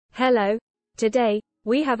Hello. Today,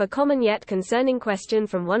 we have a common yet concerning question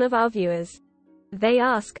from one of our viewers. They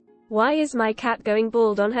ask, why is my cat going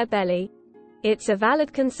bald on her belly? It's a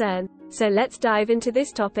valid concern, so let's dive into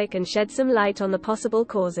this topic and shed some light on the possible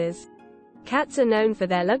causes. Cats are known for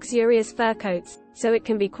their luxurious fur coats, so it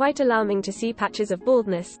can be quite alarming to see patches of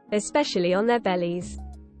baldness, especially on their bellies.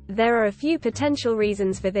 There are a few potential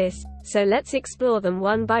reasons for this, so let's explore them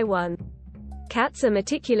one by one. Cats are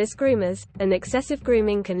meticulous groomers, and excessive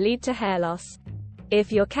grooming can lead to hair loss. If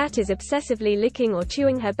your cat is obsessively licking or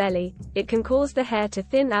chewing her belly, it can cause the hair to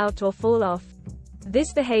thin out or fall off.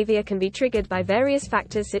 This behavior can be triggered by various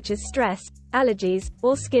factors such as stress, allergies,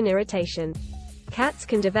 or skin irritation. Cats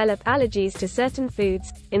can develop allergies to certain foods,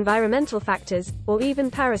 environmental factors, or even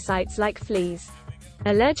parasites like fleas.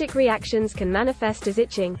 Allergic reactions can manifest as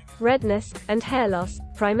itching, redness, and hair loss,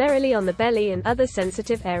 primarily on the belly and other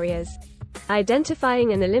sensitive areas.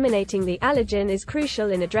 Identifying and eliminating the allergen is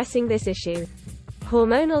crucial in addressing this issue.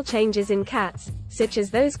 Hormonal changes in cats, such as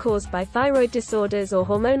those caused by thyroid disorders or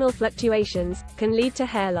hormonal fluctuations, can lead to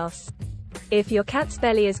hair loss. If your cat's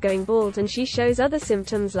belly is going bald and she shows other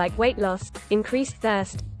symptoms like weight loss, increased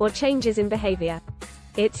thirst, or changes in behavior,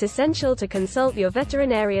 it's essential to consult your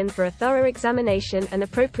veterinarian for a thorough examination and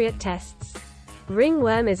appropriate tests.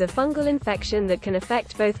 Ringworm is a fungal infection that can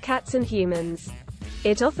affect both cats and humans.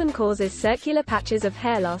 It often causes circular patches of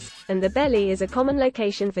hair loss, and the belly is a common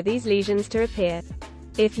location for these lesions to appear.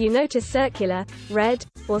 If you notice circular, red,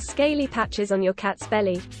 or scaly patches on your cat's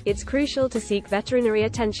belly, it's crucial to seek veterinary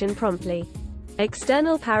attention promptly.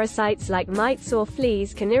 External parasites like mites or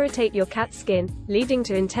fleas can irritate your cat's skin, leading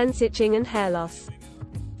to intense itching and hair loss.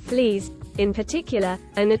 Fleas, in particular,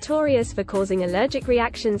 are notorious for causing allergic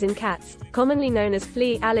reactions in cats, commonly known as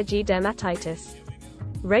flea allergy dermatitis.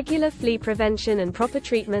 Regular flea prevention and proper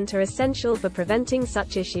treatment are essential for preventing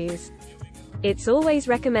such issues. It's always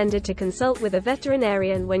recommended to consult with a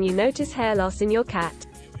veterinarian when you notice hair loss in your cat.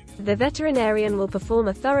 The veterinarian will perform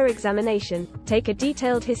a thorough examination, take a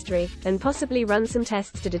detailed history, and possibly run some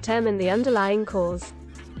tests to determine the underlying cause.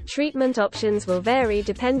 Treatment options will vary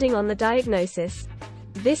depending on the diagnosis.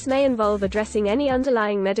 This may involve addressing any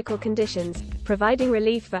underlying medical conditions, providing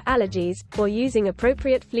relief for allergies, or using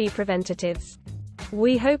appropriate flea preventatives.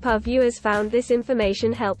 We hope our viewers found this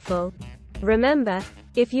information helpful. Remember,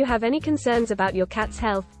 if you have any concerns about your cat's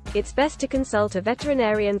health, it's best to consult a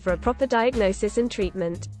veterinarian for a proper diagnosis and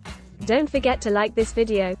treatment. Don't forget to like this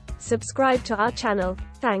video, subscribe to our channel.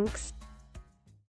 Thanks.